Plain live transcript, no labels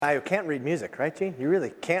I can't read music, right, Gene? You really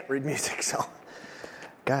can't read music, so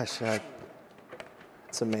gosh,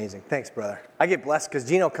 it's amazing. Thanks, brother. I get blessed because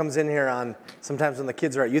Gino comes in here on sometimes when the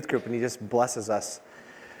kids are at youth group, and he just blesses us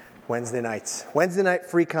Wednesday nights. Wednesday night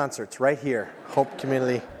free concerts right here, Hope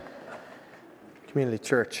Community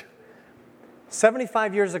Church.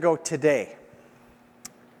 75 years ago today,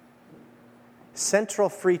 Central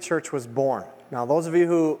Free Church was born. Now, those of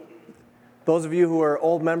you who are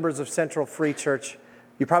old members of Central Free Church,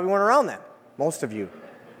 you probably weren't around then, most of you.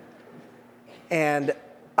 And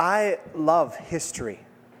I love history.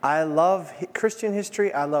 I love Christian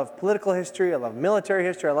history. I love political history. I love military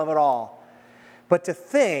history. I love it all. But to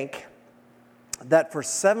think that for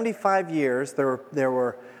 75 years there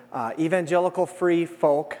were evangelical free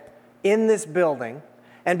folk in this building,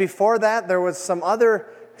 and before that there was some other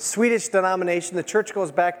Swedish denomination. The church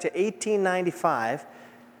goes back to 1895.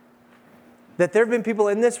 That there have been people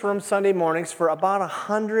in this room Sunday mornings for about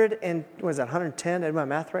 110? Did my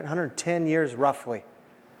math right? 110 years roughly.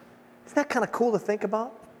 Isn't that kind of cool to think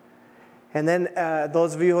about? And then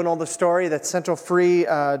those of you who know the story, that Central Free,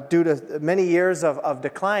 due to many years of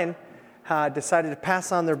decline, decided to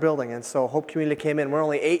pass on their building. And so Hope Community came in. We're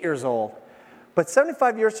only 8 years old. But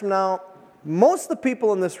 75 years from now, most of the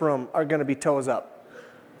people in this room are going to be toes up.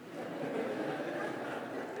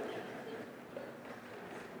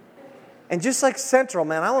 And just like Central,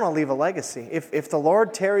 man, I want to leave a legacy. If the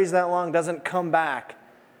Lord tarries that long, doesn't come back,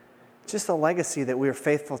 just a legacy that we are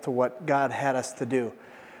faithful to what God had us to do.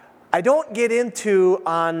 I don't get into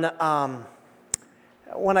when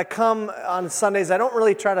I come on Sundays, I don't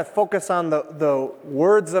really try to focus on the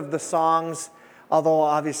words of the songs, although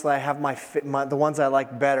obviously I have the ones I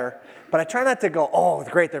like better. But I try not to go, oh,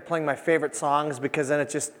 great, they're playing my favorite songs, because then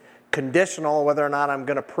it's just conditional whether or not I'm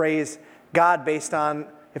going to praise God based on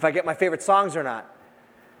if I get my favorite songs or not.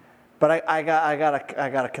 But I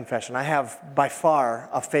got a confession. I have by far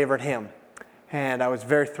a favorite hymn. And I was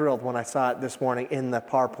very thrilled when I saw it this morning in the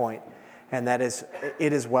PowerPoint. And that is,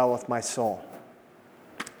 "It Is Well With My Soul."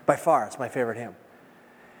 By far, it's my favorite hymn.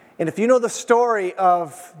 And if you know the story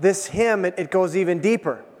of this hymn, it goes even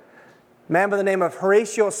deeper. A man by the name of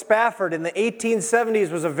Horatio Spafford in the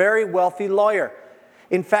 1870s was a very wealthy lawyer.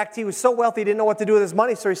 In fact, he was so wealthy he didn't know what to do with his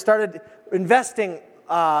money, so he started investing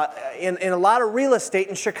in a lot of real estate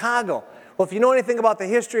in Chicago. Well, if you know anything about the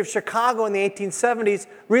history of Chicago in the 1870s,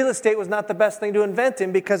 real estate was not the best thing to invent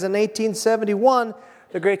in, because in 1871,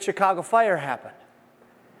 the Great Chicago Fire happened.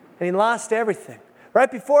 And he lost everything.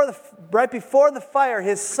 Right before the fire,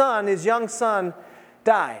 his young son,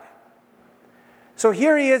 died. So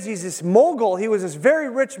here he is, he's this mogul. He was this very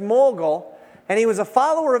rich mogul, and he was a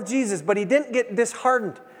follower of Jesus, but he didn't get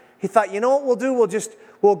disheartened. He thought, you know what we'll do?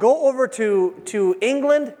 We'll go over to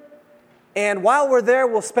England, and while we're there,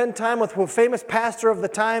 we'll spend time with a famous pastor of the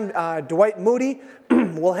time, Dwight Moody.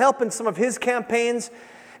 We'll help in some of his campaigns.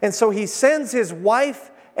 And so he sends his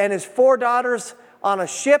wife and his 4 daughters on a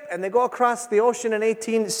ship, and they go across the ocean in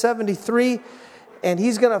 1873, and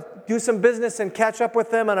he's going to do some business and catch up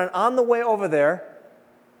with them. And on the way over there,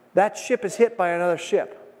 that ship is hit by another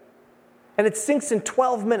ship, and it sinks in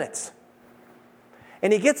 12 minutes.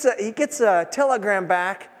 And he gets a telegram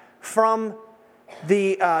back from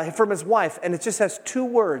his wife, and it just has 2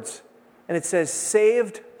 words, and it says,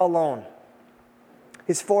 "Saved alone."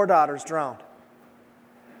 His 4 daughters drowned.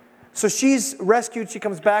 So she's rescued. She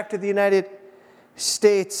comes back to the United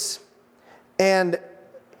States, and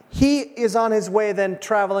he is on his way then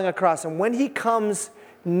traveling across. And when he comes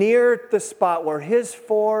near the spot where his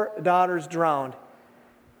 4 daughters drowned,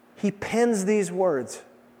 he pens these words.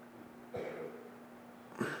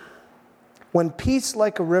 "When peace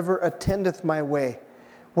like a river attendeth my way,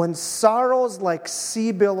 when sorrows like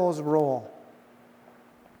sea billows roll,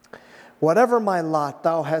 whatever my lot,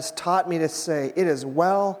 thou hast taught me to say, it is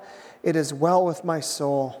well with my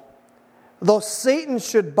soul. Though Satan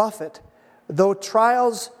should buffet, though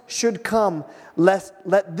trials should come,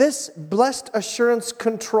 let this blessed assurance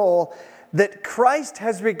control, that Christ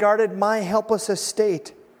has regarded my helpless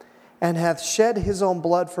estate, and hath shed his own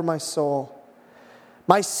blood for my soul.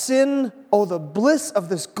 My sin, oh, the bliss of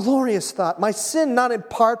this glorious thought, my sin not in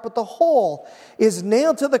part, but the whole, is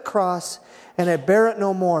nailed to the cross, and I bear it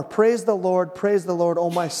no more. Praise the Lord, O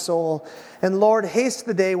my soul. And Lord, haste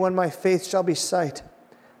the day when my faith shall be sight.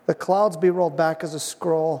 The clouds be rolled back as a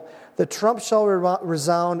scroll. The trump shall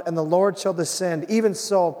resound, and the Lord shall descend. Even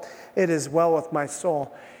so, it is well with my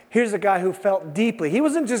soul." Here's a guy who felt deeply. He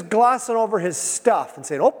wasn't just glossing over his stuff and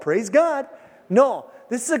saying, "Oh, praise God." No,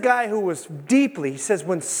 this is a guy who was deeply, he says,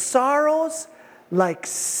 "When sorrows like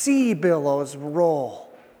sea billows roll."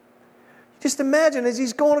 Just imagine as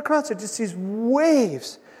he's going across it, just these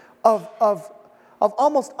waves of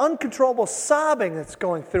almost uncontrollable sobbing that's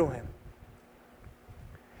going through him.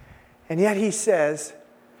 And yet he says,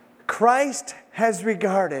 Christ has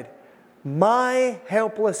regarded my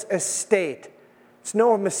helpless estate. It's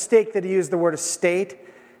no mistake that he used the word estate.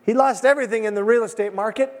 He lost everything in the real estate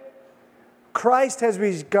market. Christ has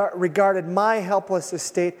regarded my helpless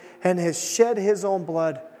estate and has shed his own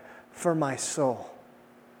blood for my soul.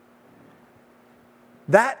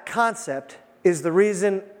 That concept is the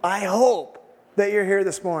reason I hope that you're here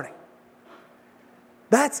this morning.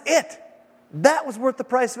 That's it. That was worth the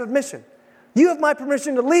price of admission. You have my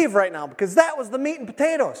permission to leave right now because that was the meat and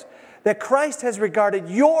potatoes. That Christ has regarded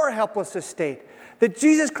your helpless estate. That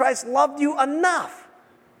Jesus Christ loved you enough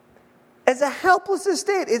as a helpless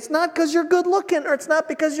estate. It's not because you're good looking, or it's not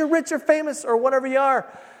because you're rich or famous or whatever you are,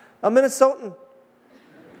 a Minnesotan.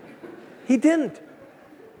 He didn't.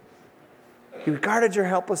 He regarded your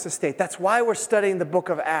helpless estate. That's why we're studying the book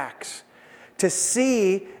of Acts. To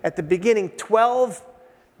see at the beginning 12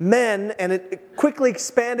 men, and it quickly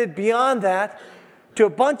expanded beyond that to a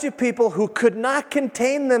bunch of people who could not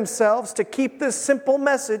contain themselves to keep this simple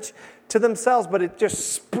message to themselves, but it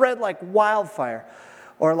just spread like wildfire.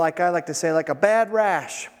 Or like I like to say, like a bad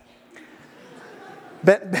rash.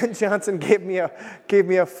 Ben Johnson gave me a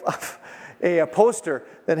poster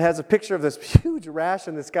that has a picture of this huge rash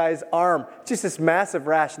on this guy's arm. Just this massive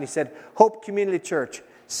rash. And he said, Hope Community Church,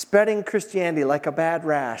 spreading Christianity like a bad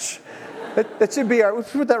rash. That should be we'll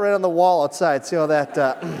put that right on the wall outside. See how that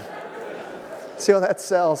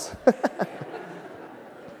sells.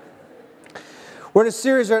 We're in a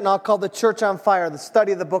series right now called The Church on Fire, the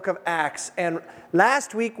study of the book of Acts. And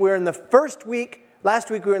last week we were in the first week of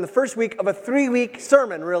a 3-week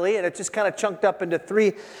sermon, really, and it just kind of chunked up into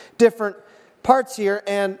 3 different parts here.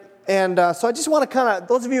 And so I just want to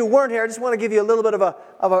those of you who weren't here, I just want to give you a little bit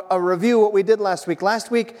of a review of what we did last week.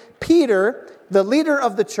 Last week, Peter, the leader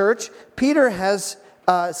of the church, Peter has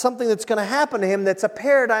something that's going to happen to him that's a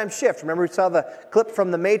paradigm shift. Remember we saw the clip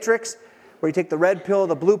from The Matrix where you take the red pill,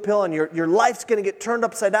 the blue pill, and your life's going to get turned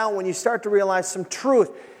upside down when you start to realize some truth.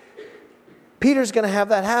 Peter's going to have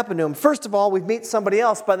that happen to him. First of all, we meet somebody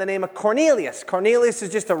else by the name of Cornelius. Cornelius is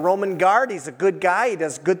just a Roman guard. He's a good guy. He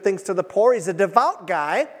does good things to the poor. He's a devout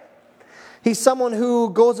guy. He's someone who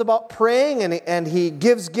goes about praying and he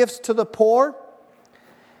gives gifts to the poor.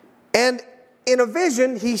 And in a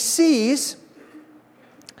vision, he sees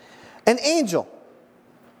an angel.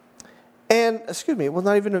 And,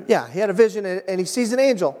 he had a vision and he sees an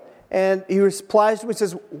angel. And he replies to him and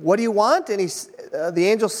says, What do you want? And the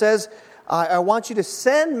angel says, I want you to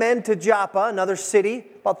send men to Joppa, another city,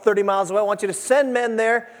 about 30 miles away. I want you to send men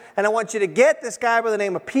there, and I want you to get this guy by the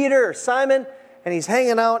name of Peter or Simon, and he's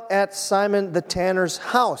hanging out at Simon the tanner's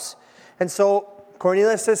house. And so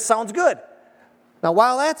Cornelius says, sounds good. Now,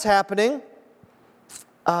 while that's happening,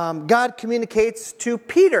 God communicates to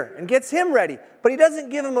Peter and gets him ready. But he doesn't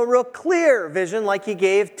give him a real clear vision like he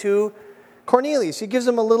gave to Cornelius. He gives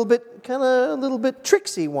him a little bit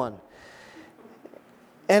tricksy one.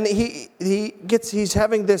 And he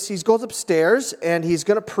goes upstairs and he's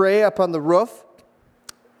going to pray up on the roof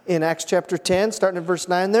in Acts chapter 10, starting in verse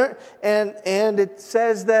 9 there. And it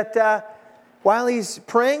says that while he's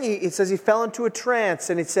praying, it says he fell into a trance.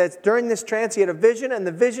 And it says during this trance he had a vision, and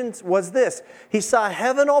the vision was this. He saw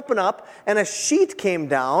heaven open up and a sheet came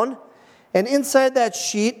down. And inside that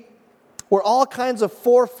sheet were all kinds of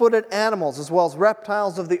 4-footed animals, as well as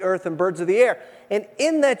reptiles of the earth and birds of the air. And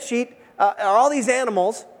in that sheet are all these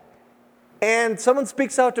animals, and someone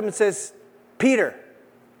speaks out to him and says, Peter,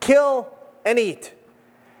 kill and eat.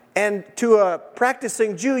 And to a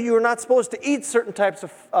practicing Jew, you are not supposed to eat certain types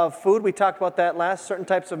of food. We talked about that certain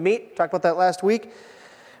types of meat. Talked about that last week.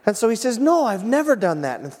 And so he says, no, I've never done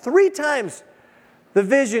that. And 3 times the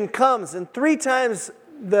vision comes, and 3 times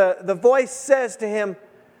the voice says to him,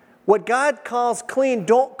 what God calls clean,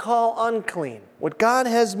 don't call unclean. What God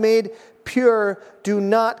has made pure, do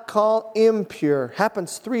not call impure.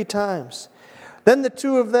 Happens 3 times. Then the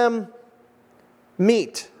 2 of them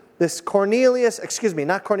meet. This Cornelius,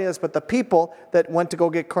 not Cornelius, but the people that went to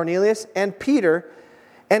go get Cornelius and Peter.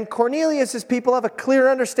 And Cornelius' people have a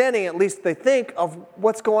clear understanding, at least they think, of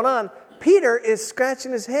what's going on. Peter is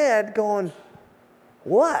scratching his head going,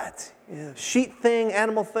 what? Sheet thing,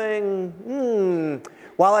 animal thing?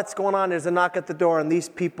 While that's going on, there's a knock at the door and these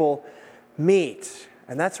people meet.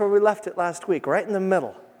 And that's where we left it last week, right in the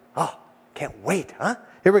middle. Oh, can't wait, huh?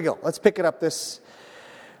 Here we go. Let's pick it up this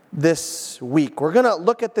week. We're going to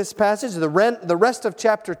look at this passage, the rest of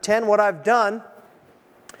chapter 10. What I've done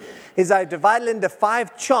is I've divided it into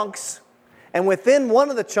 5 chunks. And within one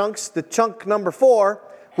of the chunks, the chunk number 4,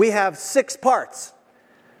 we have 6 parts.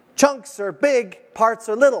 chunks are big, parts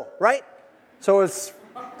are little, right? So it's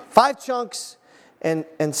 5 chunks and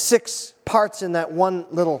 6 parts in that one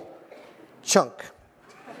little chunk.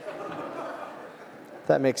 If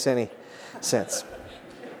that makes any sense.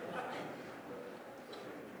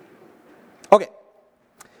 Okay,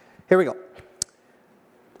 here we go.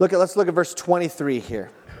 Let's look at verse 23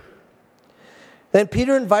 here. Then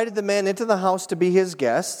Peter invited the men into the house to be his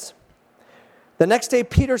guests. The next day,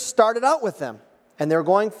 Peter started out with them, and they're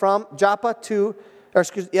going from Joppa to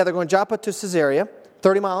Caesarea,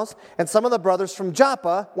 30 miles, and some of the brothers from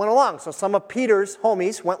Joppa went along. So some of Peter's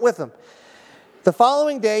homies went with him. The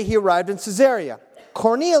following day, he arrived in Caesarea.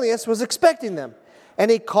 Cornelius was expecting them,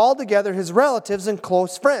 and he called together his relatives and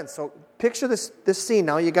close friends. So picture this scene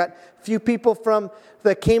now. You got a few people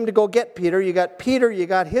that came to go get Peter. You got Peter, you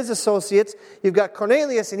got his associates, you've got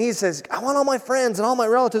Cornelius, and he says, I want all my friends and all my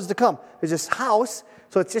relatives to come. There's this house,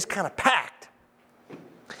 so it's just kind of packed.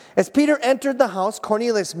 As Peter entered the house,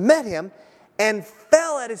 Cornelius met him and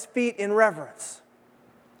fell at his feet in reverence.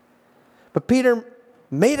 But Peter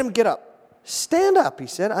made him get up. Stand up, he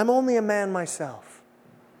said. I'm only a man myself.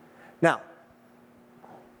 Now,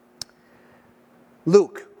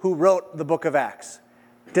 Luke, who wrote the book of Acts,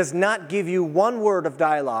 does not give you one word of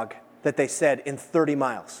dialogue that they said in 30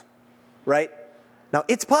 miles, right? Now,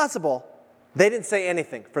 it's possible they didn't say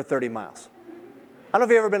anything for 30 miles. I don't know if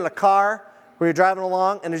you've ever been in a car where you're driving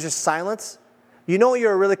along and there's just silence. You know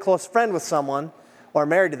you're a really close friend with someone or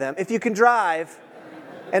married to them if you can drive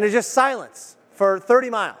and there's just silence for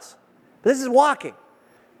 30 miles. But this is walking.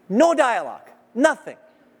 No dialogue. Nothing.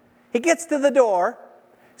 He gets to the door.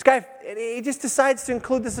 This guy, he just decides to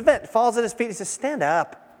include this event. Falls at his feet. He says, stand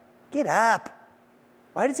up. Get up.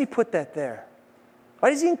 Why does he put that there?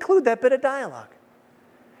 Why does he include that bit of dialogue?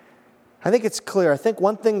 I think it's clear. I think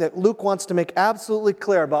one thing that Luke wants to make absolutely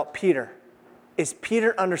clear about Peter is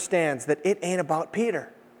Peter understands that it ain't about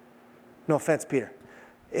Peter. No offense, Peter.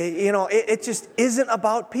 It just isn't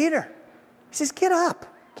about Peter. He says, get up.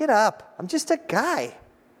 Get up. I'm just a guy.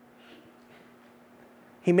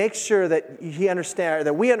 He makes sure that we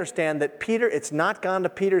understand that Peter, it's not gone to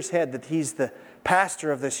Peter's head that he's the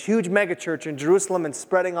pastor of this huge megachurch in Jerusalem and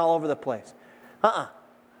spreading all over the place.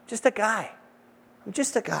 Just a guy. I'm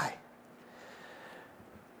just a guy.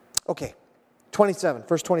 Okay,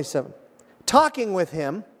 verse 27. Talking with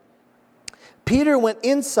him, Peter went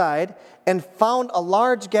inside and found a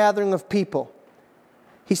large gathering of people.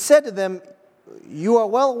 He said to them, you are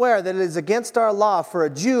well aware that it is against our law for a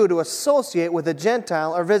Jew to associate with a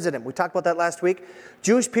Gentile or visit him. We talked about that last week.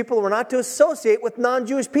 Jewish people were not to associate with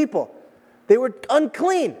non-Jewish people. They were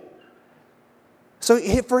unclean. So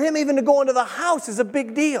for him even to go into the house is a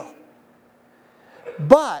big deal.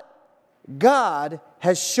 But God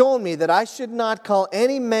has shown me that I should not call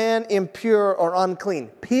any man impure or unclean.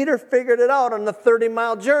 Peter figured it out on the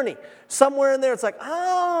 30-mile journey. Somewhere in there it's like,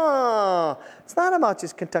 it's not about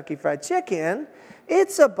just Kentucky Fried Chicken.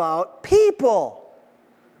 It's about people.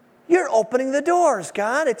 You're opening the doors,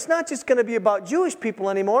 God. It's not just going to be about Jewish people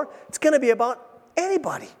anymore. It's going to be about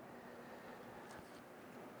anybody.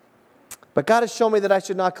 But God has shown me that I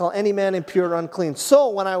should not call any man impure or unclean. So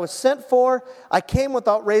when I was sent for, I came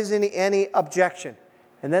without raising any objection.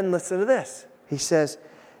 And then listen to this. He says,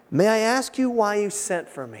 may I ask you why you sent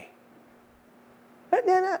for me?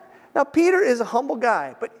 Now Peter is a humble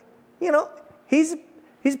guy, but he's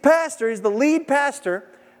a pastor. He's the lead pastor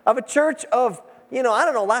of a church of, I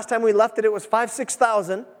don't know, last time we left it was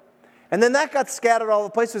 5,000-6,000. And then that got scattered all over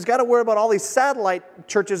the place. So he's got to worry about all these satellite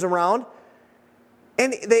churches around.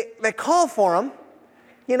 And they call for him,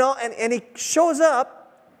 and he shows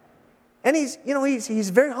up, and he's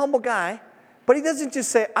a very humble guy, but he doesn't just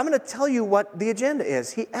say, I'm going to tell you what the agenda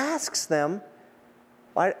is. He asks them,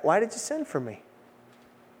 why did you send for me?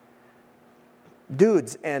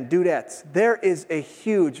 Dudes and dudettes, there is a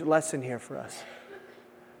huge lesson here for us.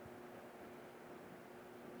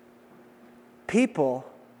 People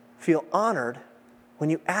feel honored when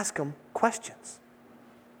you ask them questions.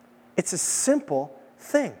 It's a simple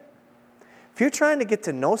thing. If you're trying to get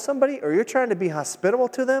to know somebody or you're trying to be hospitable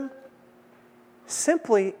to them,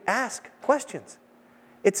 simply ask questions.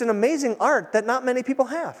 It's an amazing art that not many people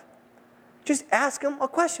have. Just ask them a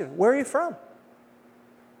question. Where are you from?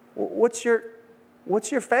 What's your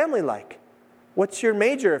family like? What's your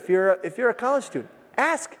major if you're a college student?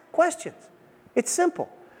 Ask questions. It's simple.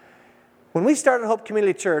 When we started Hope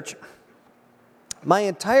Community Church, my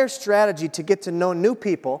entire strategy to get to know new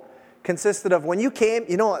people consisted of when you came,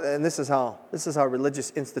 and this is how religious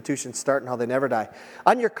institutions start and how they never die.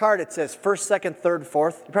 On your card it says first, second, third,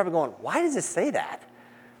 fourth. You're probably going, why does it say that?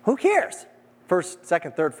 Who cares? First,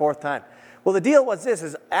 second, third, fourth time. Well, the deal was this,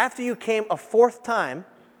 is after you came a fourth time,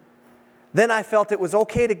 then I felt it was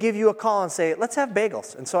okay to give you a call and say, let's have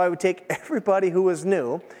bagels. And so I would take everybody who was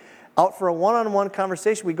new out for a one-on-one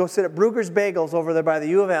conversation. We'd go sit at Brugger's Bagels over there by the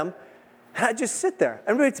U of M, and I'd just sit there.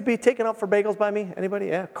 Anybody to be taken out for bagels by me? Anybody?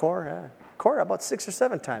 Yeah, Cor. Yeah. Cor, about 6 or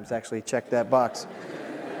 7 times actually checked that box.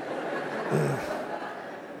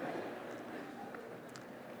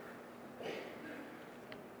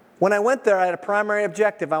 When I went there, I had a primary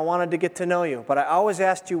objective. I wanted to get to know you. But I always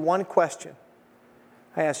asked you one question.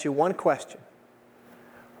 I asked you one question.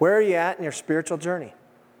 Where are you at in your spiritual journey?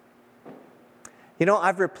 You know,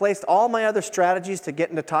 I've replaced all my other strategies to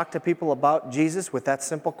getting to talk to people about Jesus with that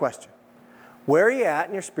simple question. Where are you at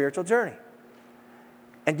in your spiritual journey?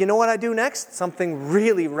 And you know what I do next? Something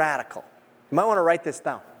really radical. You might want to write this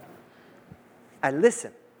down. I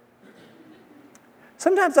listen.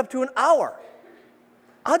 Sometimes up to an hour.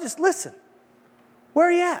 I'll just listen. Where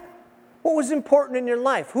are you at? What was important in your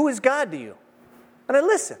life? Who is God to you? And I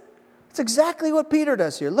listen. It's exactly what Peter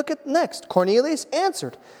does here. Look at next. Cornelius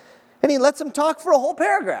answered. And he lets him talk for a whole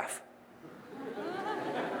paragraph.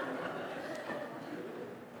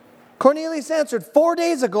 Cornelius answered, 4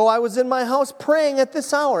 days ago I was in my house praying at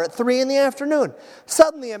this hour, at 3 p.m.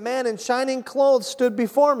 Suddenly a man in shining clothes stood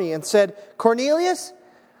before me and said, Cornelius,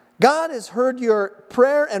 God has heard your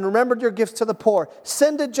prayer and remembered your gifts to the poor.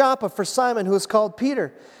 Send to Joppa for Simon, who is called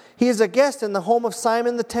Peter. He is a guest in the home of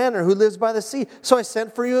Simon the tanner, who lives by the sea. So I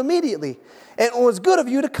sent for you immediately. And it was good of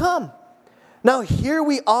you to come. Now here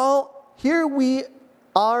we are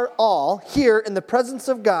all here in the presence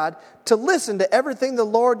of God to listen to everything the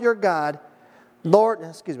Lord your God,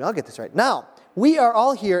 I'll get this right. Now, we are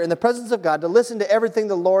all here in the presence of God to listen to everything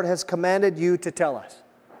the Lord has commanded you to tell us.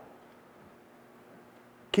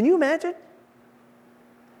 Can you imagine?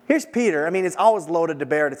 Here's Peter. I mean, it's always loaded to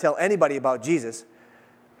bear to tell anybody about Jesus.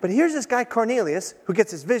 But here's this guy Cornelius who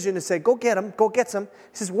gets his vision to say, go get him, go get some.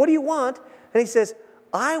 He says, what do you want? And he says,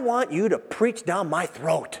 I want you to preach down my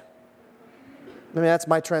throat. I mean, that's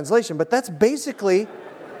my translation, but that's basically,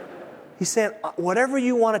 he's saying, whatever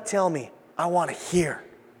you want to tell me, I want to hear.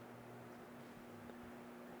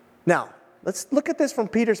 Now, let's look at this from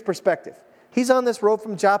Peter's perspective. He's on this road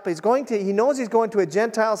from Joppa. He knows he's going to a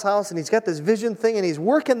Gentile's house, and he's got this vision thing, and he's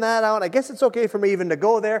working that out. I guess it's okay for me even to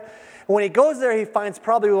go there. And when he goes there, he finds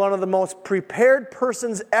probably one of the most prepared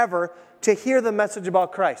persons ever to hear the message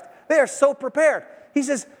about Christ. They are so prepared. He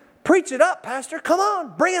says, preach it up, Pastor. Come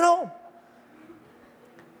on, bring it home.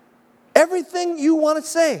 Everything you want to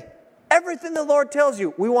say, everything the Lord tells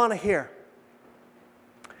you, we want to hear.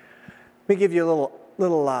 Let me give you a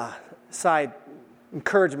little side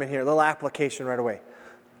encouragement here, a little application right away.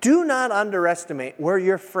 Do not underestimate where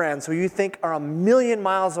your friends, who you think are a million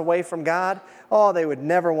miles away from God, they would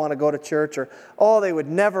never want to go to church, or they would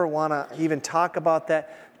never want to even talk about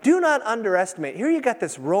that. Do not underestimate. Here you got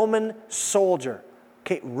this Roman soldier.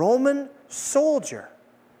 Okay, Roman soldier.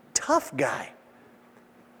 Tough guy.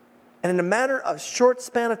 And in a matter of short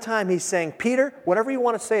span of time, he's saying, Peter, whatever you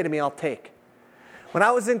want to say to me, I'll take. When I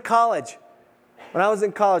was in college,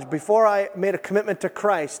 before I made a commitment to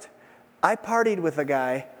Christ, I partied with a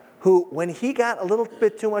guy who, when he got a little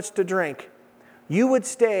bit too much to drink, you would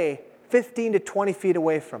stay 15 to 20 feet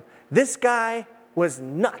away from. This guy was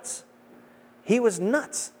nuts. He was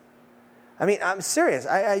nuts. I mean, I'm serious.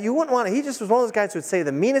 You wouldn't want to. He just was one of those guys who would say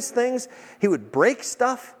the meanest things. He would break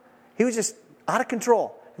stuff. He was just out of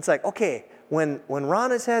control. It's like, okay, when Ron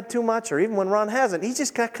has had too much, or even when Ron hasn't, he's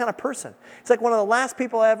just that kind of person. It's like one of the last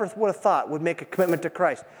people I ever would have thought would make a commitment to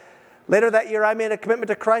Christ. Later that year, I made a commitment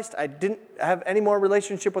to Christ. I didn't have any more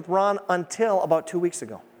relationship with Ron until about 2 weeks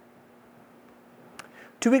ago.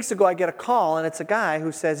 2 weeks ago, I get a call, and it's a guy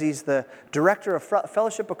who says he's the director of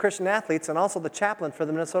Fellowship of Christian Athletes and also the chaplain for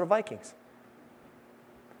the Minnesota Vikings.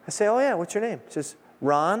 I say, oh yeah, what's your name? He says,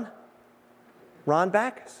 Ron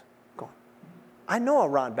Backus. I'm going, I know a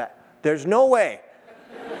Ron Backus. There's no way.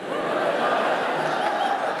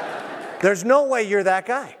 There's no way you're that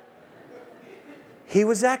guy. He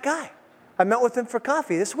was that guy. I met with him for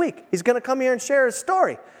coffee this week. He's going to come here and share his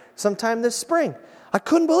story sometime this spring. I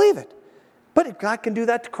couldn't believe it. But if God can do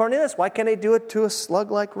that to Cornelius, why can't he do it to a slug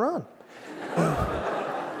like Ron?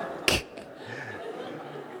 I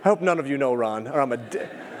hope none of you know Ron. Or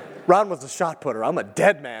Ron was a shot putter. I'm a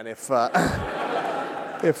dead man if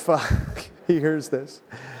he hears this.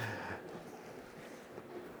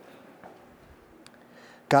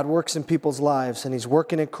 God works in people's lives, and he's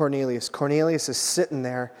working in Cornelius. Cornelius is sitting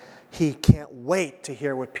there. He can't wait to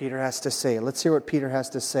hear what Peter has to say. Let's hear what Peter has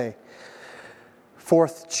to say.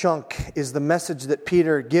 Fourth chunk is the message that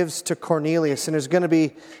Peter gives to Cornelius. And there's going to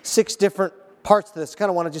be 6 different parts to this. Kind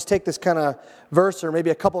of want to just take this kind of verse, or maybe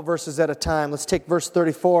a couple verses at a time. Let's take verse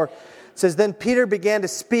 34. It says, "Then Peter began to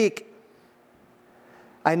speak.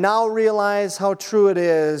 I now realize how true it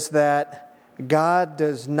is that God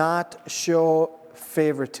does not show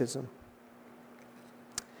favoritism."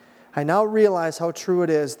 I now realize how true it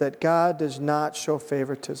is that God does not show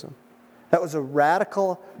favoritism. That was a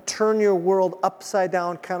radical, turn your world upside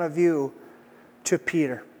down kind of view to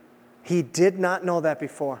Peter. He did not know that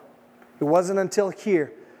before. It wasn't until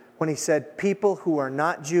here when he said, people who are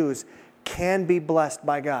not Jews can be blessed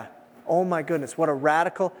by God. Oh my goodness, what a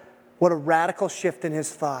radical shift in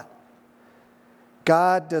his thought.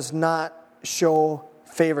 God does not show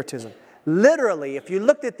favoritism. Literally, if you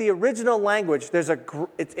looked at the original language,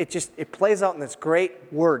 it plays out in this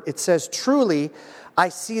great word. It says, "Truly, I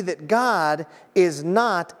see that God is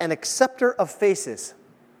not an acceptor of faces."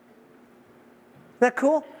 Isn't that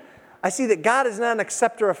cool? I see that God is not an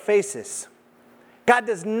acceptor of faces. God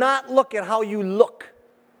does not look at how you look.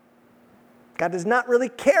 God does not really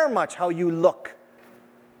care much how you look.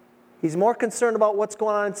 He's more concerned about what's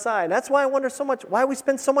going on inside. That's why I wonder so much why we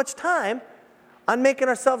spend so much time on making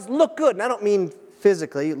ourselves look good. And I don't mean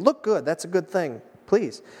physically. Look good. That's a good thing.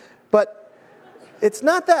 Please. But it's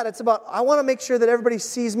not that. It's about, I want to make sure that everybody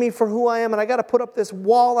sees me for who I am, and I got to put up this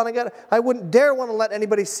wall, and I wouldn't dare want to let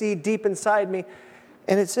anybody see deep inside me.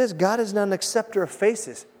 And it says God is not an acceptor of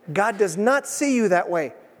faces. God does not see you that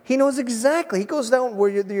way. He knows exactly. He goes down where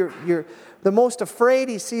you're the most afraid.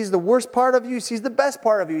 He sees the worst part of you. He sees the best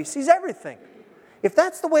part of you. He sees everything. If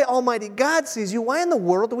that's the way Almighty God sees you, why in the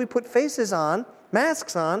world do we put faces on,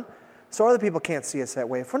 masks on, so other people can't see us that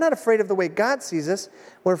way? If we're not afraid of the way God sees us,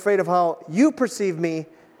 we're afraid of how you perceive me,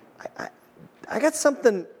 I got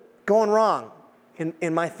something going wrong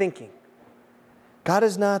in my thinking. God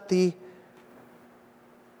is not the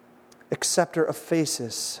acceptor of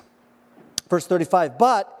faces. Verse 35,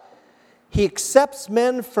 "But he accepts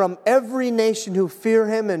men from every nation who fear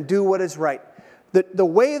him and do what is right." The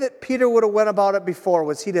way that Peter would have went about it before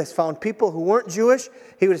was he'd have found people who weren't Jewish.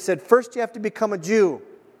 He would have said, first you have to become a Jew,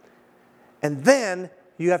 and then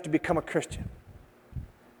you have to become a Christian.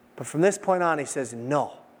 But from this point on, he says,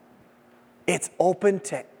 no. It's open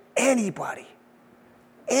to anybody.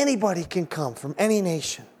 Anybody can come from any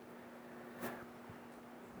nation.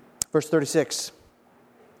 Verse 36.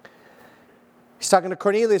 He's talking to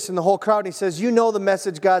Cornelius and the whole crowd, and he says, "You know the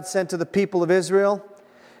message God sent to the people of Israel,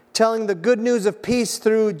 telling the good news of peace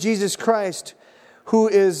through Jesus Christ, who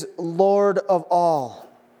is Lord of all."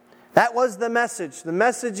 That was the message. The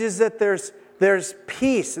message is that there's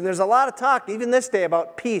peace, and there's a lot of talk, even this day,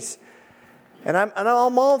 about peace. And I'm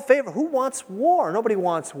all in favor. Who wants war? Nobody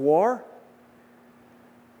wants war.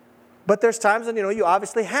 But there's times when, you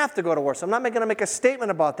obviously have to go to war. So I'm not going to make a statement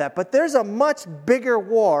about that. But there's a much bigger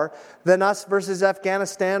war than us versus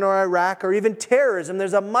Afghanistan or Iraq or even terrorism.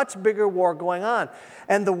 There's a much bigger war going on.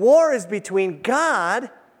 And the war is between God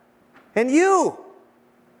and you.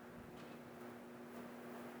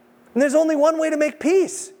 And there's only one way to make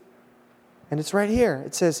peace. And it's right here.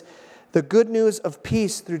 It says, the good news of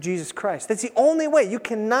peace through Jesus Christ. That's the only way. You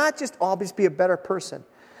cannot just always be a better person.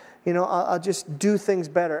 I'll just do things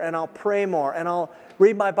better, and I'll pray more, and I'll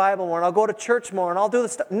read my Bible more, and I'll go to church more, and I'll do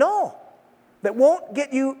this stuff. No. That won't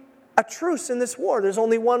get you a truce in this war. There's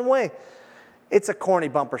only one way. It's a corny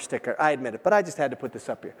bumper sticker, I admit it, but I just had to put this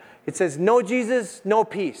up here. It says, no Jesus, no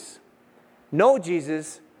peace. No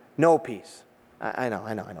Jesus, no peace. I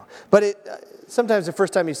know. But sometimes the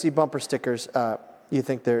first time you see bumper stickers, you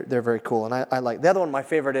think they're very cool, and I like. The other one, my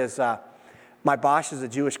favorite, is my Bosch is a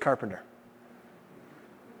Jewish carpenter.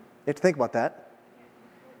 You have to think about that.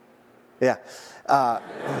 Yeah. I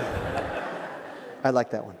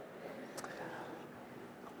like that one.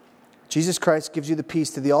 Jesus Christ gives you the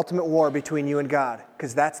peace to the ultimate war between you and God,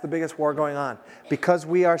 because that's the biggest war going on. Because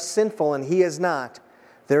we are sinful and He is not,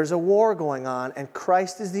 there's a war going on, and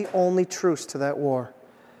Christ is the only truce to that war.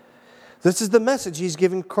 This is the message He's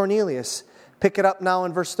giving Cornelius. Pick it up now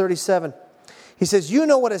in verse 37. He says, "You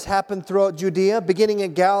know what has happened throughout Judea, beginning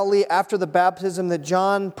in Galilee after the baptism that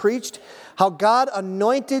John preached, how God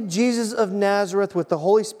anointed Jesus of Nazareth with the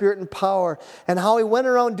Holy Spirit and power, and how He went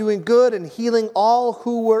around doing good and healing all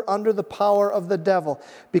who were under the power of the devil,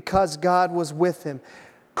 because God was with Him."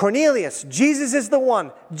 Cornelius, Jesus is the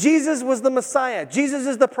one. Jesus was the Messiah. Jesus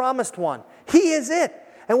is the promised one. He is it.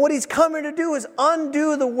 And what He's coming to do is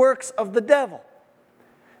undo the works of the devil.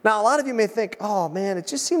 Now, a lot of you may think, oh man, it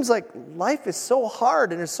just seems like life is so hard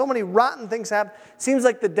and there's so many rotten things happen. It seems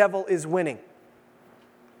like the devil is winning.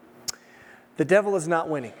 The devil is not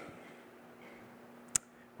winning.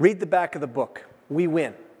 Read the back of the book. We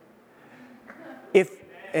win.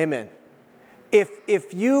 Amen.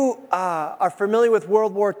 If you are familiar with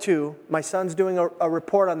World War II, my son's doing a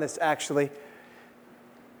report on this actually.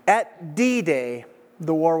 At D-Day,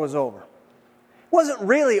 the war was over. It wasn't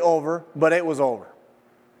really over, but it was over.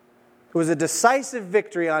 It was a decisive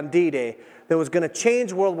victory on D-Day that was going to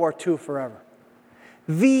change World War II forever.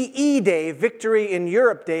 VE Day, Victory in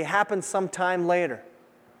Europe Day, happened sometime later.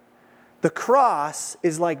 The cross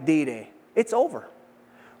is like D-Day. It's over.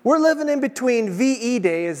 We're living in between VE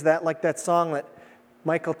Day, is that like that song that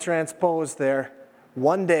Michael transposed there?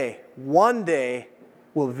 One day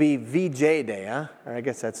will be VJ Day, huh? Or I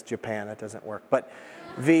guess that's Japan, that doesn't work. But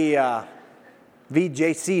VJC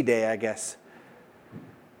Day, I guess.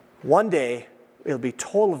 One day, it'll be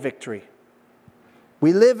total victory.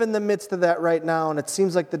 We live in the midst of that right now, and it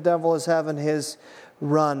seems like the devil is having his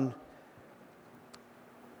run.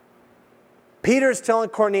 Peter's telling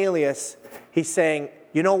Cornelius, he's saying,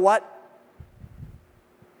 you know what?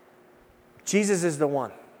 Jesus is the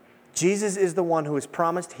one. Jesus is the one who is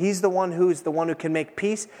promised. He's the one who can make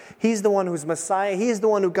peace. He's the one who's Messiah. He's the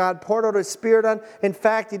one who God poured out His Spirit on. In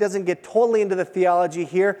fact, he doesn't get totally into the theology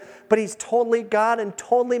here, but he's totally God and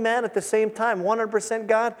totally man at the same time. 100%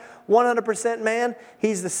 God, 100% man.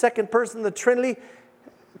 He's the second person of the Trinity.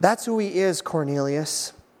 That's who he is,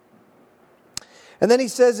 Cornelius. And then he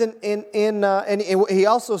says and he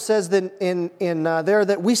also says that in there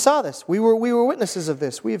that we saw this. We were witnesses of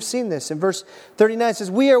this. We have seen this. In verse 39 it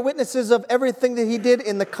says, we are witnesses of everything that he did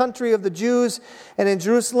in the country of the Jews and in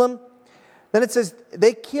Jerusalem. Then it says,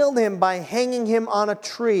 they killed him by hanging him on a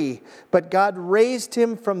tree, but God raised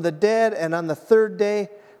him from the dead, and on the third day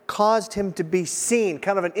caused him to be seen.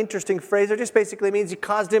 Kind of an interesting phrase. It just basically means he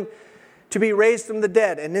caused him to be raised from the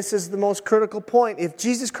dead. And this is the most critical point. If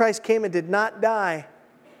Jesus Christ came and did not die,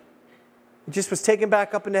 he just was taken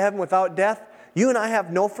back up into heaven without death, you and I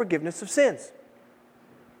have no forgiveness of sins.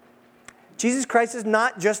 Jesus Christ is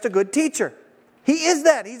not just a good teacher. He is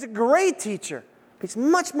that. He's a great teacher. But he's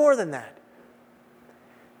much more than that.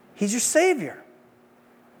 He's your Savior.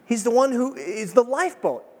 He's the one who is the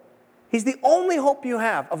lifeboat. He's the only hope you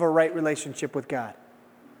have of a right relationship with God.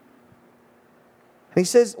 And he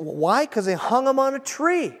says, why? Because they hung him on a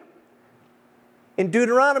tree. In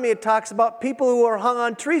Deuteronomy, it talks about people who are hung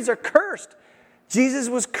on trees are cursed. Jesus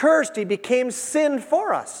was cursed. He became sin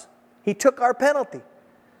for us. He took our penalty.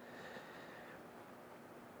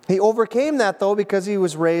 He overcame that, though, because he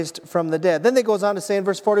was raised from the dead. Then it goes on to say in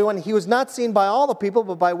verse 41, he was not seen by all the people,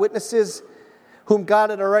 but by witnesses whom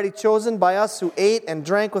God had already chosen, by us who ate and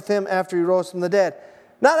drank with him after he rose from the dead.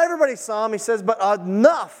 Not everybody saw him, he says, but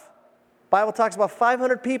enough. The Bible talks about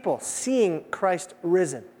 500 people seeing Christ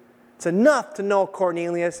risen. It's enough to know,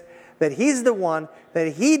 Cornelius, that he's the one,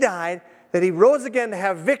 that he died, that he rose again to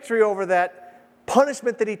have victory over that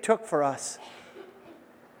punishment that he took for us.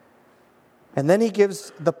 And then he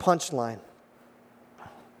gives the punchline.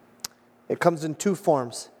 It comes in two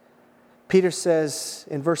forms. Peter says,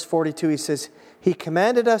 in verse 42, he says, he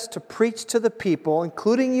commanded us to preach to the people,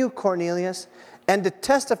 including you, Cornelius, and to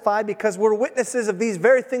testify, because we're witnesses of these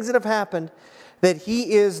very things that have happened, that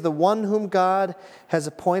he is the one whom God has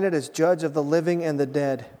appointed as judge of the living and the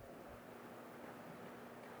dead.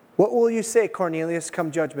 What will you say, Cornelius,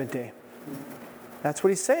 come judgment day? That's what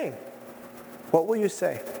he's saying. What will you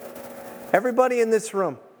say? Everybody in this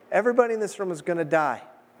room is going to die.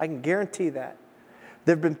 I can guarantee that.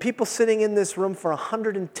 There have been people sitting in this room for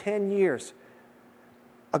 110 years.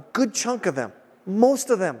 A good chunk of them, most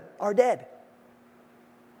of them, are dead.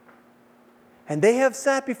 And they have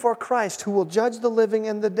sat before Christ, who will judge the living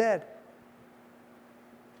and the dead.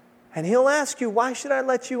 And he'll ask you, why should I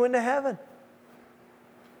let you into heaven?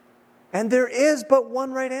 And there is but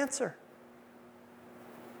one right answer.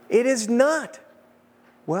 It is not,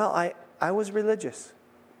 well, I was religious.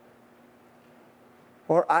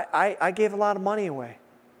 Or I gave a lot of money away.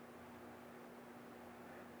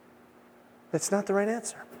 That's not the right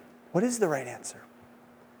answer. What is the right answer?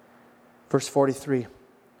 Verse 43.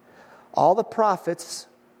 All the prophets,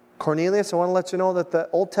 Cornelius, I want to let you know that the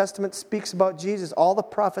Old Testament speaks about Jesus. All the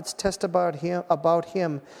prophets test about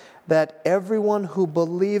him, that everyone who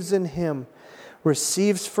believes in him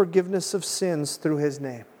receives forgiveness of sins through his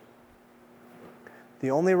name.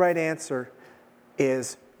 The only right answer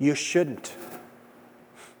is you shouldn't.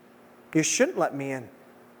 You shouldn't let me in.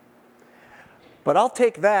 But I'll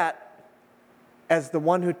take that as the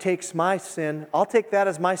one who takes my sin. I'll take that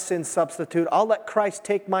as my sin substitute. I'll let Christ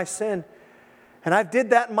take my sin. And I've did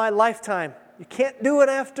that in my lifetime. You can't do it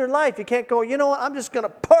after life. You can't go, you know what, I'm just going to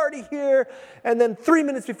party here, and then 3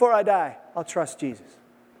 minutes before I die, I'll trust Jesus.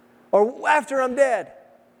 Or after I'm dead.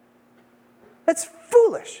 That's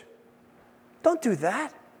foolish. Don't do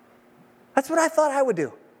that. That's what I thought I would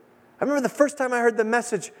do. I remember the first time I heard the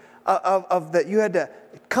message of that you had to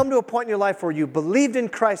come to a point in your life where you believed in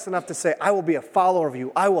Christ enough to say, I will be a follower of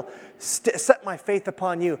you. I will set my faith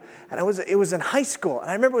upon you. And it was in high school. And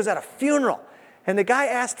I remember it was at a funeral. And the guy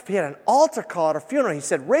asked if he had an altar call at a funeral. He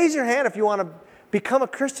said, raise your hand if you want to become a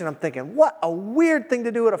Christian. I'm thinking, what a weird thing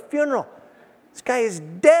to do at a funeral. This guy is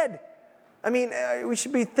dead. I mean, we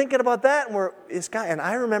should be thinking about that. And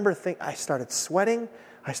I remember I started sweating.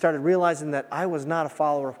 I started realizing that I was not a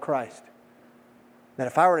follower of Christ. That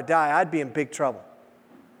if I were to die, I'd be in big trouble.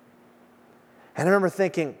 And I remember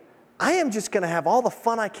thinking, I am just going to have all the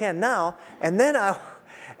fun I can now, and then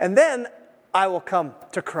I will come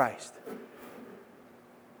to Christ.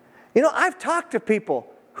 You know, I've talked to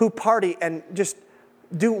people who party and just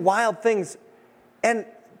do wild things, and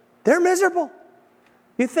they're miserable.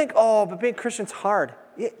 You think, oh, but being Christian's hard.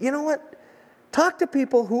 You know what? Talk to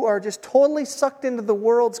people who are just totally sucked into the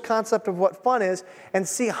world's concept of what fun is and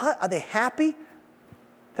see, are they happy?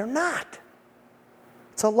 They're not.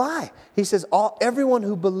 It's a lie. He says, everyone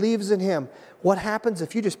who believes in him, what happens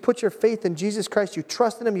if you just put your faith in Jesus Christ, you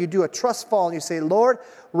trust in him, you do a trust fall, and you say, Lord,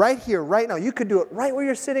 right here, right now, you could do it right where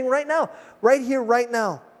you're sitting right now, right here, right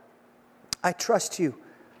now. I trust you.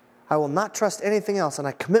 I will not trust anything else, and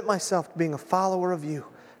I commit myself to being a follower of you.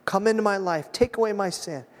 Come into my life, take away my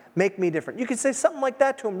sin, make me different. You can say something like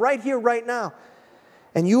that to him right here, right now.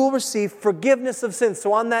 And you will receive forgiveness of sins.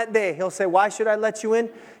 So on that day, he'll say, why should I let you in?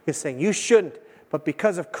 You're saying, you shouldn't. But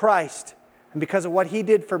because of Christ and because of what he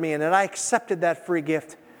did for me and that I accepted that free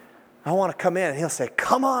gift, I want to come in. And he'll say,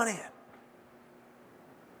 come on in.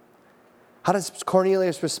 How does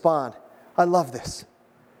Cornelius respond? I love this.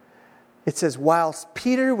 It says, whilst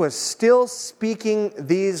Peter was still speaking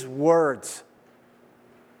these words,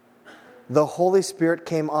 the Holy Spirit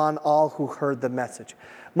came on all who heard the message.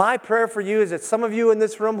 My prayer for you is that some of you in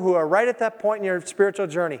this room who are right at that point in your spiritual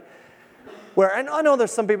journey, where I know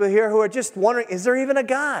there's some people here who are just wondering, is there even a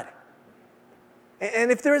God?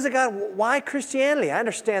 And if there is a God, why Christianity? I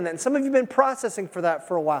understand that. And some of you have been processing for that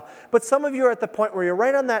for a while. But some of you are at the point where you're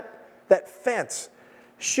right on that fence.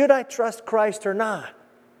 Should I trust Christ or not?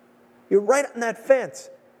 You're right on that fence.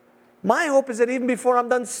 My hope is that even before I'm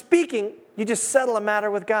done speaking, you just settle a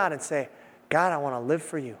matter with God and say, God, I want to live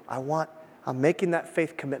for you. I'm making that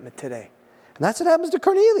faith commitment today. And that's what happens to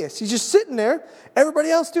Cornelius. He's just sitting there.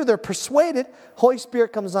 Everybody else do. They're persuaded. Holy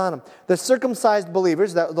Spirit comes on him. The circumcised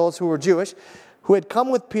believers, those who were Jewish, who had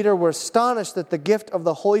come with Peter, were astonished that the gift of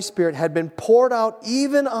the Holy Spirit had been poured out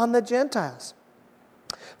even on the Gentiles.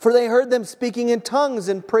 For they heard them speaking in tongues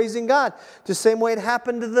and praising God. The same way it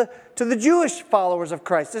happened to the Jewish followers of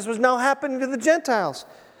Christ. This was now happening to the Gentiles.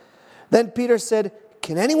 Then Peter said,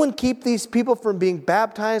 can anyone keep these people from being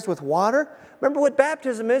baptized with water? Remember what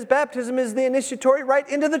baptism is? Baptism is the initiatory rite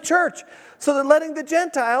into the church. So they're letting the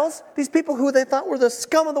Gentiles, these people who they thought were the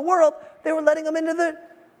scum of the world, they were letting them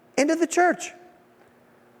into the church.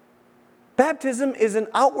 Baptism is an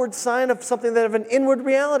outward sign of something that of an inward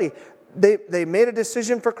reality. They made a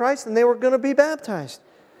decision for Christ and they were going to be baptized.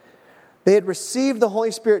 They had received the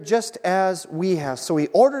Holy Spirit just as we have. So he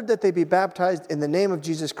ordered that they be baptized in the name of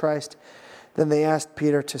Jesus Christ. Then they asked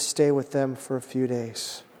Peter to stay with them for a few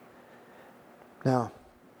days. Now,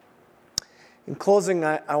 in closing,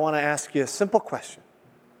 I want to ask you a simple question.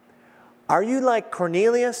 Are you like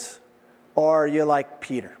Cornelius or are you like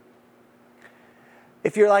Peter?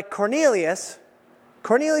 If you're like Cornelius,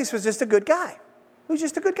 Cornelius was just a good guy. He was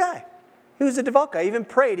just a good guy. He was a devout guy. He even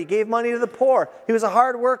prayed. He gave money to the poor. He was a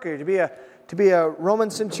hard worker. To be a Roman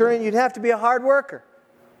centurion, you'd have to be a hard worker.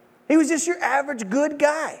 He was just your average good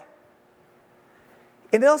guy.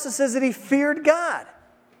 And it also says that he feared God.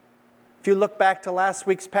 If you look back to last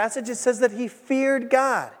week's passage, it says that he feared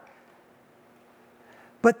God.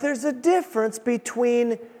 But there's a difference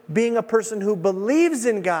between being a person who believes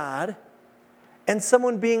in God and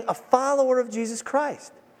someone being a follower of Jesus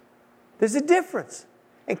Christ. There's a difference.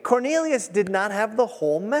 And Cornelius did not have the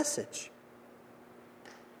whole message.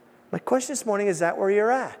 My question this morning is that where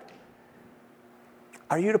you're at?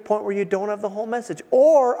 Are you at a point where you don't have the whole message?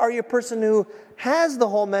 Or are you a person who has the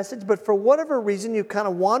whole message, but for whatever reason you kind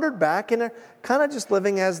of wandered back and are kind of just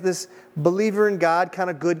living as this believer in God, kind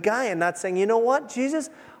of good guy, and not saying, you know what, Jesus,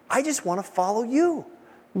 I just want to follow you.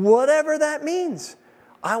 Whatever that means.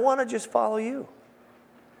 I want to just follow you.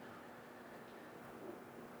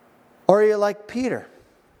 Or are you like Peter?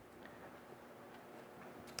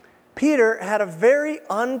 Peter had a very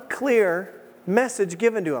unclear message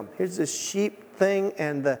given to him. Here's this sheep thing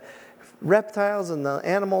and the reptiles and the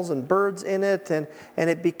animals and birds in it, and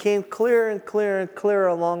it became clearer and clearer and clearer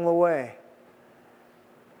along the way.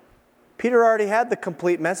 Peter already had the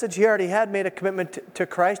complete message. He already had made a commitment to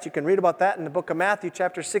Christ. You can read about that in the book of Matthew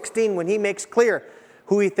chapter 16 when he makes clear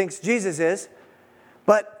who he thinks Jesus is.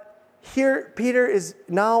 But here Peter is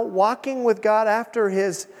now walking with God after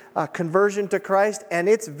his conversion to Christ, and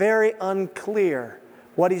it's very unclear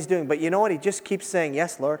what he's doing. But you know what? He just keeps saying,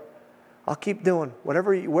 yes, Lord, I'll keep doing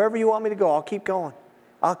wherever you want me to go, I'll keep going.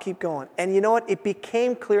 I'll keep going. And you know what? It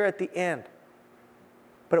became clear at the end.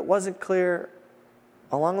 But it wasn't clear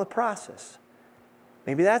along the process.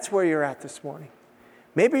 Maybe that's where you're at this morning.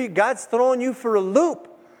 Maybe God's throwing you for a loop.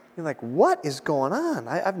 You're like, what is going on?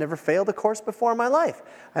 I've never failed a course before in my life.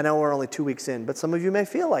 I know we're only 2 weeks in, but some of you may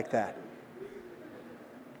feel like that.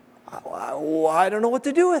 I don't know what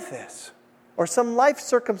to do with this. Or some life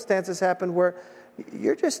circumstances happen where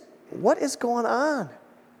you're just, what is going on?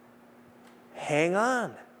 Hang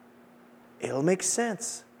on. It'll make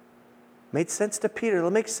sense. Made sense to Peter.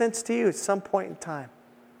 It'll make sense to you at some point in time.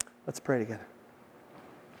 Let's pray together.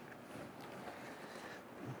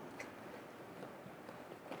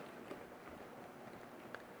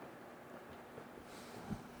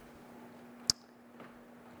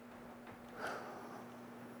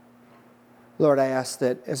 Lord, I ask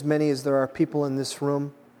that as many as there are people in this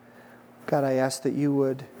room, God, I ask that you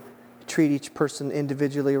would treat each person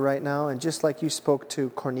individually right now. And just like you spoke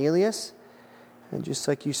to Cornelius, and just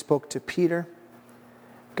like you spoke to Peter,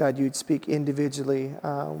 God, you'd speak individually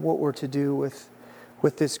what we're to do with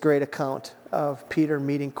this great account of Peter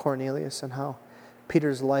meeting Cornelius and how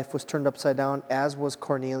Peter's life was turned upside down, as was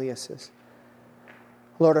Cornelius's.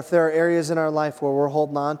 Lord, if there are areas in our life where we're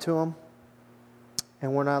holding on to them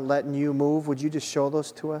and we're not letting you move, would you just show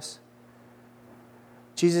those to us?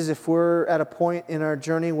 Jesus, if we're at a point in our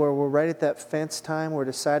journey where we're right at that fence time, we're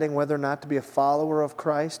deciding whether or not to be a follower of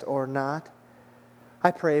Christ or not, I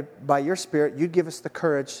pray by your Spirit, you'd give us the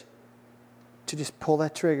courage to just pull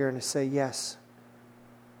that trigger and to say yes.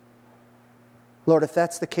 Lord, if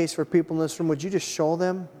that's the case for people in this room, would you just show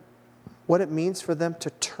them what it means for them to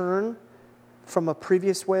turn from a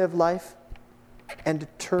previous way of life and to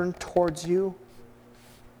turn towards you?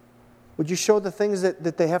 Would you show the things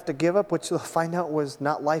that they have to give up, which they'll find out was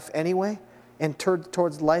not life anyway, and turn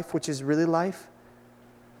towards life, which is really life?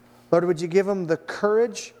 Lord, would you give them the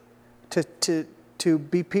courage to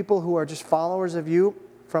be people who are just followers of you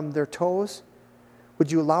from their toes?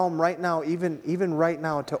 Would you allow them right now, even right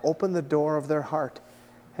now, to open the door of their heart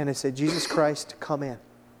and to say, Jesus Christ, come in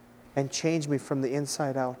and change me from the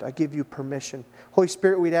inside out. I give you permission. Holy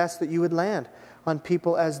Spirit, we'd ask that you would land on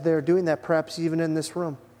people as they're doing that, perhaps even in this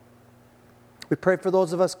room. We pray for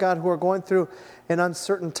those of us, God, who are going through an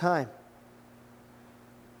uncertain time.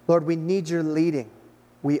 Lord, we need your leading.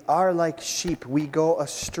 We are like sheep. We go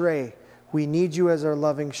astray. We need you as our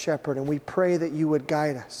loving shepherd, and we pray that you would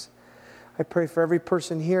guide us. I pray for every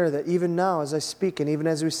person here that even now as I speak and even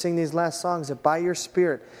as we sing these last songs, that by your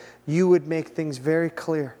Spirit, you would make things very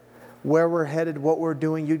clear. Where we're headed, what we're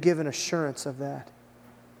doing, you'd give an assurance of that.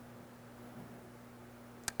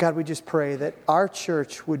 God, we just pray that our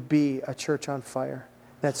church would be a church on fire.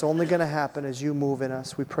 That's only going to happen as you move in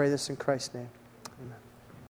us. We pray this in Christ's name.